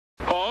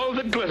all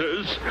that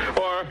glitters,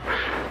 or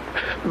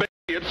maybe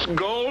it's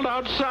gold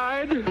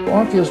outside.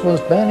 Orpheus was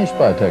banished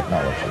by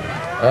technology.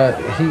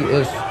 He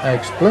is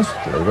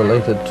explicitly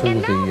related to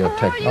the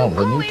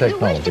new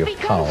technology of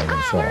power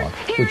and so on,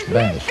 which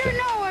banished him.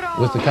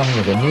 With the coming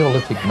of a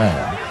Neolithic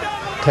man,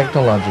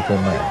 technological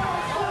man,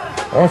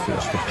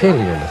 Orpheus, the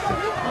Paleolithic,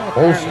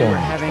 old stone,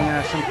 having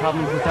some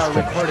problems with our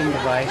recording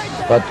device.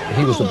 but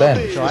he was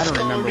banished. So I don't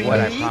remember what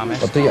I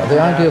promised. But the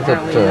idea that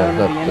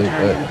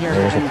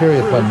there was a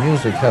period when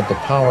music had the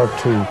power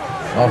to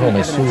not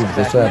only soothe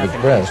the savage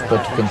breast,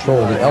 but to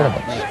control the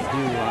elements,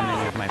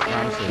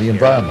 the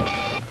environment,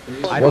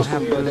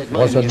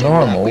 was a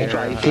normal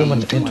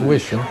human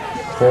intuition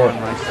for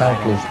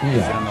countless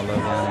eons.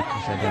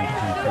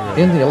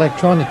 In the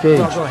electronic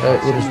age,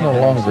 it is no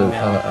longer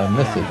a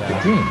mythic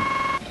dream.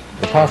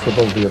 The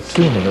possibility of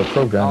tuning or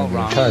programming the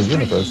entire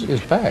universe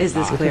is back. Is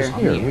this clear? It is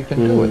here. We can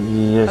do it.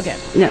 Yes. Okay.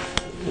 No.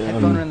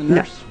 Headphone in the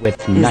nurse.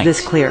 With Is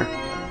this clear?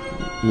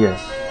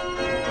 Yes.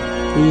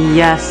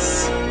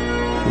 Yes.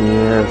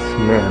 Yes,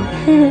 ma'am.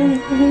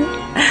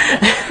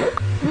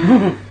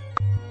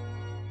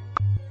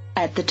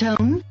 At the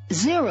tone,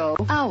 0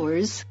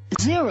 hours,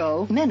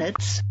 0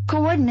 minutes,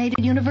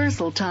 Coordinated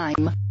Universal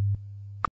Time.